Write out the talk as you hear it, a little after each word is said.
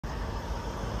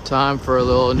Time for a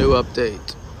little new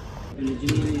update. And did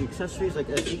you need any accessories like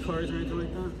SD cards or anything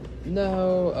like that?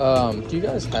 No, do you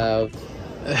guys have...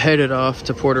 Headed off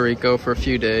to Puerto Rico for a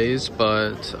few days,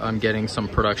 but I'm getting some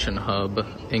production hub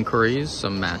inquiries,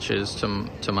 some matches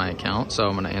to my account, so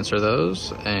I'm going to answer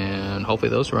those, and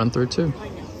hopefully those run through too.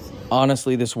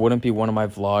 Honestly, this wouldn't be one of my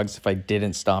vlogs if I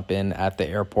didn't stop in at the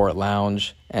airport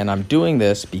lounge, and I'm doing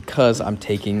this because I'm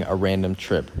taking a random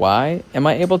trip. Why am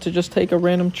I able to just take a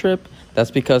random trip?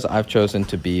 That's because I've chosen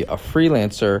to be a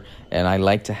freelancer, and I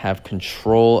like to have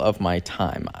control of my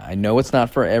time. I know it's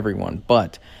not for everyone,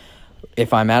 but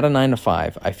if I'm at a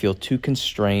 9-to-5, I feel too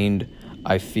constrained,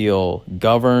 I feel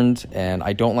governed, and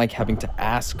I don't like having to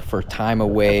ask for time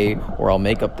away or I'll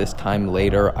make up this time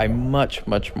later. I much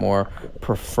more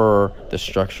prefer the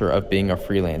structure of being a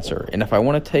freelancer. And if I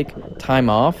want to take time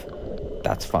off,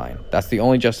 that's fine. That's the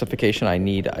only justification I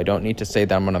need. I don't need to say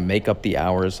that I'm going to make up the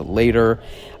hours later.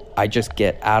 I just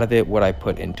get out of it what I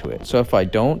put into it. So if I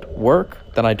don't work,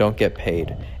 then I don't get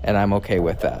paid, and I'm okay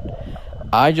with that.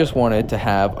 I just wanted to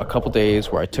have a couple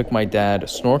days where I took my dad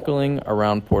snorkeling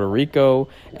around Puerto Rico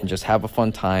and just have a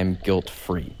fun time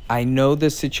guilt-free. I know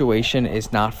this situation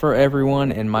is not for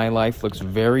everyone and my life looks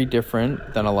very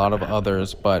different than a lot of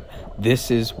others, but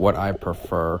this is what I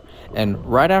prefer. And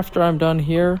right after I'm done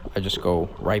here, I just go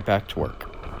right back to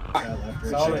work.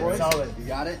 Solid. You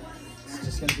got it? It's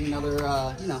just gonna be another,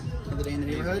 another day in the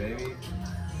neighborhood.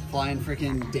 Flying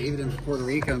freaking David in Puerto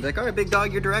Rico and be like, all right, big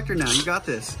dog, you're director now. You got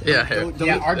this. Yeah,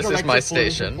 this is my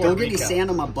station. Don't get any sand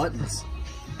on my buttons.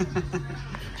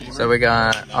 So we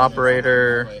got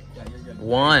operator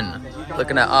 1.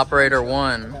 Looking at operator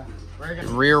 1.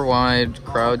 Rear wide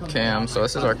crowd cam. So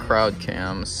this is our crowd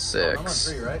cam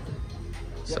 6.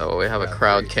 So we have a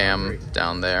crowd cam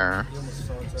down there.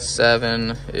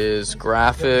 7 is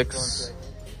graphics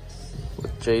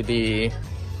with JD.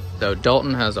 So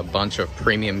Dalton has a bunch of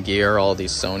premium gear, all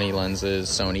these Sony lenses,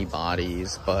 Sony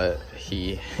bodies, but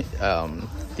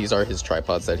these are his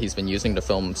tripods that he's been using to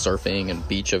film surfing and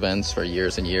beach events for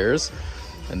years and years,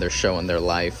 and they're showing their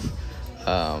life.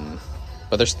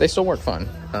 But they still work fine.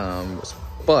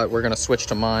 But we're gonna switch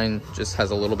to mine, just has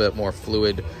a little bit more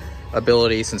fluid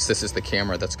ability since this is the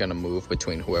camera that's gonna move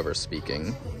between whoever's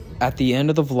speaking. At the end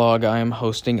of the vlog, I am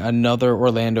hosting another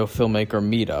Orlando Filmmaker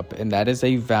Meetup, and that is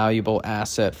a valuable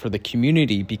asset for the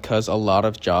community because a lot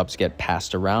of jobs get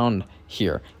passed around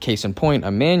here. Case in point,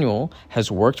 Emmanuel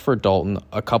has worked for Dalton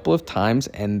a couple of times,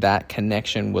 and that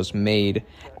connection was made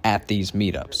at these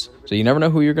meetups. So you never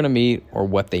know who you're going to meet or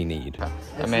what they need.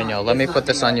 Emmanuel, let me put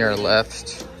this on your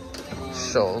left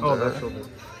shoulder. Oh, left shoulder.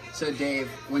 So Dave,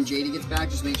 when JD gets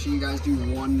back, just make sure you guys do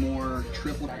one more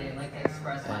triple. And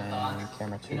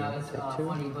camera 2, take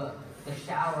 2.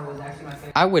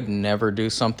 I would never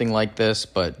do something like this,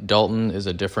 but Dalton is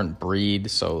a different breed,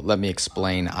 so let me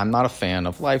explain. I'm not a fan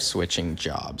of life switching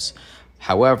jobs.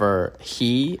 However,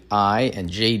 I, and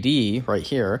JD right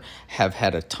here have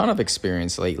had a ton of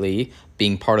experience lately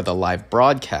being part of the live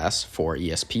broadcast for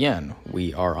ESPN.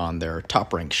 We are on their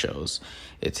top rank shows.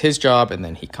 It's his job, and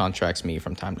then he contracts me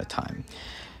from time to time.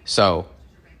 So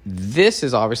this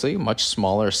is obviously a much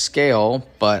smaller scale,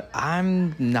 but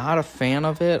I'm not a fan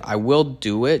of it. I will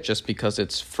do it just because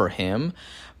it's for him,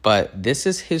 but this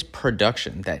is his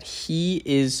production that he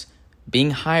is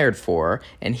being hired for,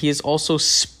 and he is also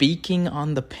speaking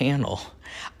on the panel.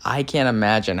 I can't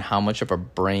imagine how much of a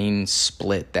brain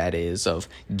split that is of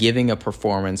giving a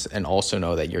performance and also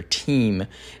know that your team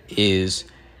is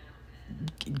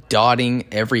dotting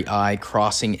every I,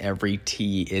 crossing every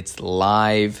T. It's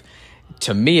live.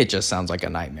 To me, it just sounds like a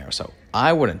nightmare. So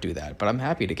I wouldn't do that, but I'm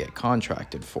happy to get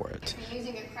contracted for it. If you're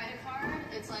using a credit card,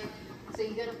 it's like, so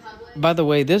you go to public. By the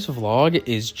way, this vlog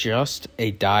is just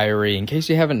a diary. In case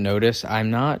you haven't noticed,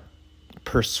 I'm not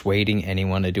persuading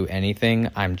anyone to do anything.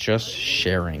 I'm just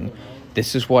sharing.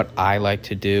 This is what I like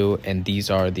to do, and these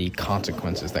are the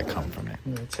consequences that come from it.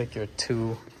 I'm gonna take your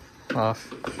 2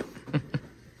 off.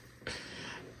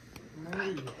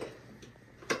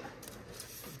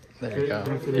 There you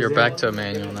go. You're back to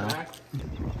Emmanuel now.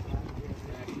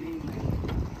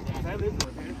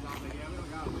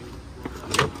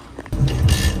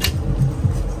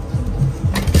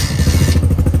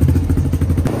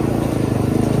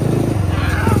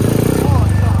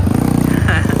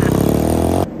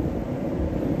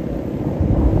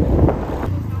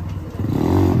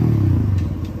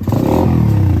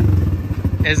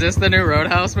 Is this the new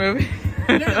Roadhouse movie?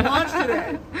 It didn't launch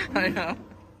today. I know.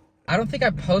 I don't think I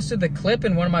posted the clip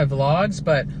in one of my vlogs,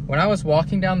 but when I was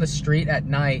walking down the street at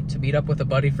night to meet up with a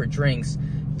buddy for drinks,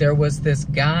 there was this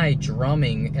guy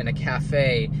drumming in a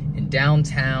cafe in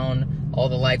downtown all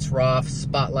the lights were off,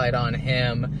 spotlight on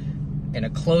him in a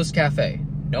closed cafe.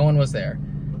 No one was there.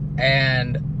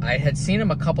 And I had seen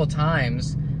him a couple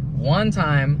times. One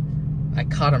time I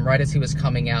caught him right as he was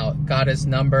coming out, got his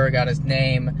number, got his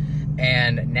name,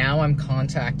 and now I'm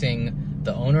contacting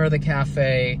the owner of the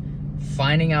cafe,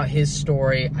 finding out his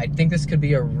story. I think this could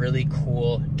be a really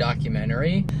cool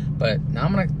documentary, but now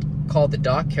I'm gonna call the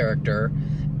doc character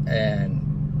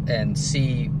and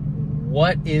see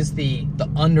what is the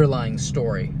underlying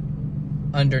story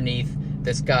underneath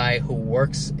this guy who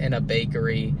works in a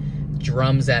bakery,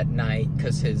 drums at night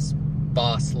because his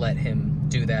boss let him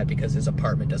do that because his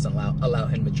apartment doesn't allow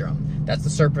him to drum. That's the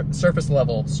surface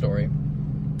level story.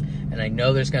 And I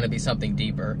know there's going to be something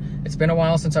deeper. It's been a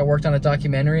while since I worked on a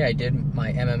documentary. I did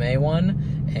my MMA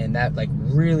one, and that like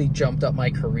really jumped up my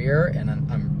career, and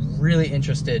I'm really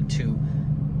interested to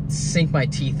sink my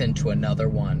teeth into another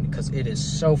one because it is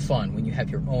so fun when you have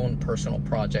your own personal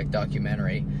project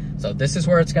documentary. So this is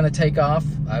where it's going to take off.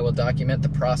 I will document the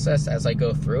process as I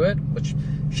go through it, which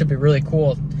should be really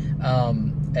cool.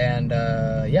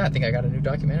 Yeah, I think I got a new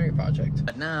documentary project.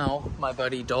 But now my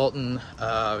buddy Dalton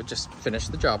just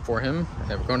finished the job for him.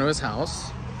 We're going to his house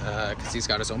because he's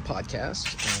got his own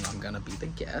podcast, and I'm gonna be the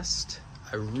guest.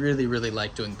 I really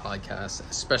like doing podcasts,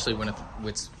 especially when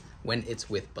it's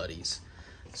with buddies.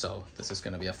 So this is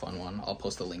gonna be a fun one. I'll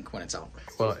post a link when it's out.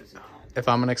 Well, if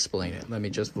I'm gonna explain it, let me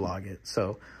just vlog it.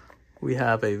 So we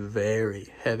have a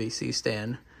very heavy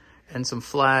C-stand and some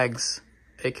flags,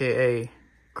 aka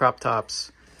crop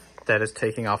tops, that is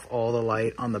taking off all the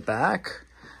light on the back.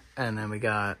 And then we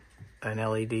got an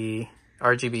LED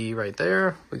RGB right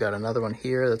there. We got another one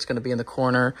here that's gonna be in the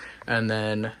corner. And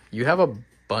then you have a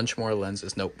bunch more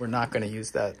lenses. Nope, we're not gonna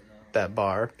use that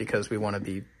bar because we wanna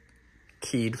be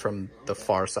keyed from the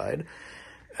far side.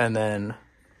 And then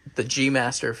the G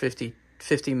Master 50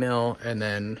 mil, and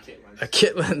then a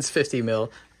kit lens 50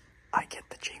 mil. I get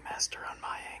the G Master on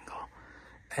my angle.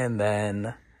 And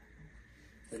then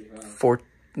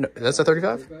no, that's a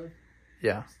 35? 35?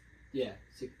 Yeah. Yeah,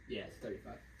 it's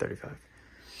 35. 35.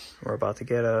 We're about to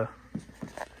get a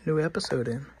new episode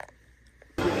in.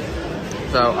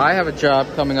 So I have a job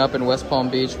coming up in West Palm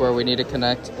Beach where we need to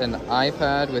connect an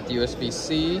iPad with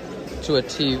USB-C to a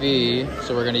TV.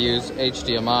 So we're going to use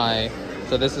HDMI.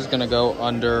 So this is going to go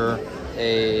under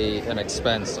an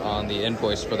expense on the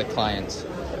invoice for the client.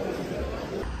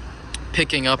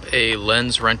 Picking up a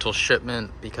lens rental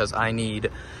shipment because I need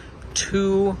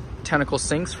 2 tentacle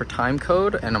sinks for time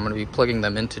code, and I'm going to be plugging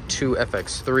them into 2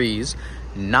 FX3s,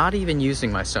 not even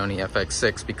using my Sony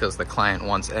FX6 because the client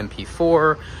wants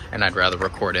MP4 and I'd rather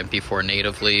record MP4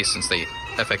 natively since the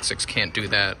FX6 can't do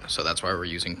that. So that's why we're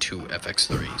using 2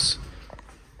 FX3s.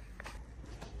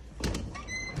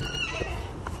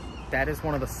 That is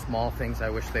one of the small things I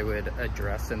wish they would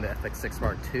address in the FX6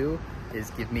 Mark II, is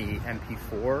give me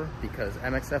MP4, because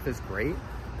MXF is great,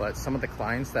 but some of the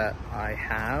clients that I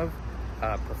have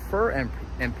prefer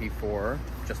MP4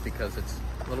 just because it's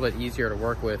a little bit easier to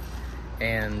work with.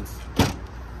 And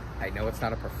I know it's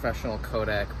not a professional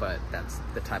codec, but that's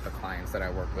the type of clients that I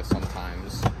work with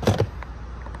sometimes.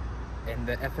 And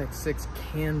the FX6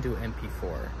 can do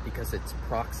MP4 because its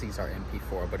proxies are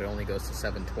MP4, but it only goes to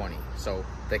 720. So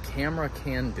the camera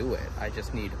can do it. I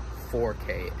just need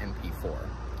 4K MP4.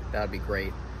 That would be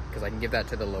great because I can give that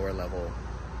to the lower level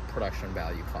production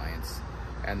value clients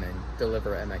and then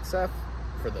deliver MXF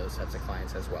for those types of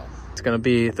clients as well. It's gonna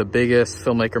be the biggest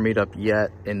filmmaker meetup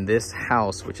yet in this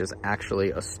house, which is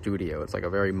actually a studio. It's like a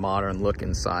very modern look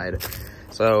inside.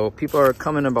 So people are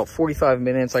coming in about 45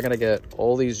 minutes. I gotta get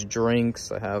all these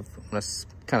drinks. I'm gonna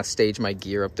kind of stage my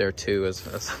gear up there too as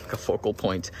like a focal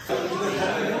point.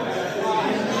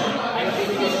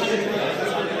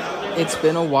 It's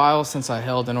been a while since I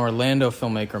held an Orlando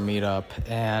Filmmaker Meetup,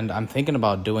 and I'm thinking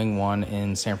about doing one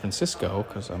in San Francisco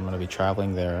because I'm going to be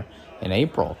traveling there in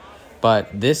April. But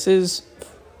this is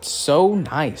so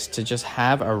nice to just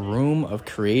have a room of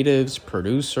creatives,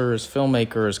 producers,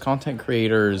 filmmakers, content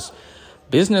creators,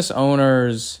 business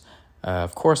owners.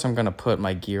 Of course, I'm going to put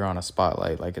my gear on a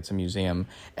spotlight like it's a museum,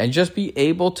 and just be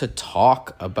able to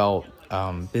talk about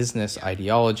business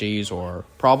ideologies or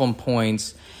problem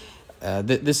points.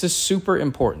 This is super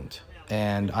important,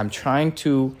 and I'm trying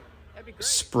to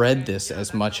spread this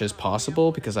as much as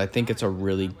possible because I think it's a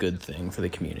really good thing for the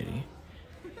community.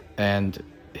 And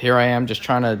here I am just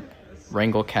trying to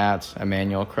wrangle cats.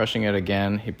 Emmanuel crushing it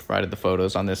again. He provided the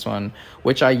photos on this one,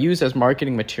 which I use as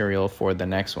marketing material for the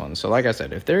next one. So like I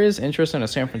said, if there is interest in a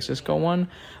San Francisco one,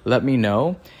 let me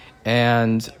know.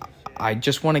 And I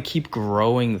just want to keep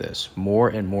growing this more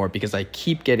and more because I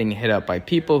keep getting hit up by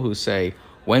people who say,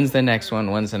 when's the next one?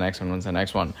 When's the next one? When's the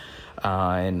next one?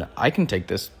 and I can take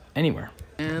this anywhere.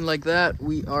 And like that,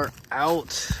 we are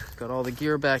out. Got all the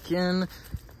gear back in,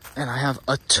 and I have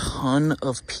a ton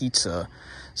of pizza.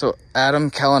 So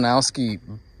Adam Kalinowski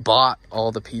bought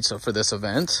all the pizza for this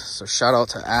event, so shout out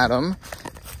to Adam.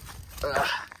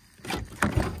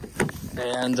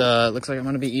 And it looks like I'm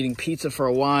gonna be eating pizza for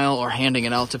a while or handing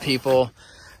it out to people.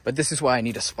 But this is why I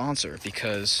need a sponsor,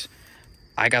 because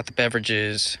I got the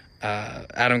beverages,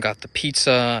 Adam got the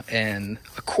pizza, and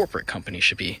a corporate company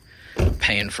should be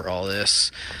paying for all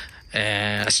this.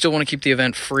 And I still want to keep the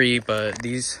event free, but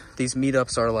these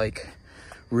meetups are like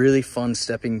really fun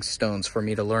stepping stones for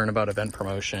me to learn about event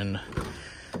promotion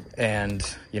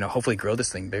and, you know, hopefully grow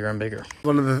this thing bigger and bigger.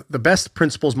 One of the best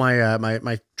principles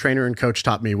my trainer and coach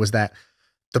taught me was that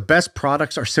the best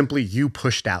products are simply you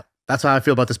pushed out. That's how I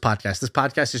feel about this podcast. This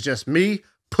podcast is just me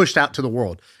pushed out to the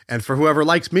world. And for whoever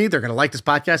likes me, they're going to like this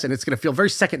podcast, and it's going to feel very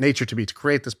second nature to me to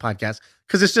create this podcast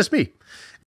because it's just me.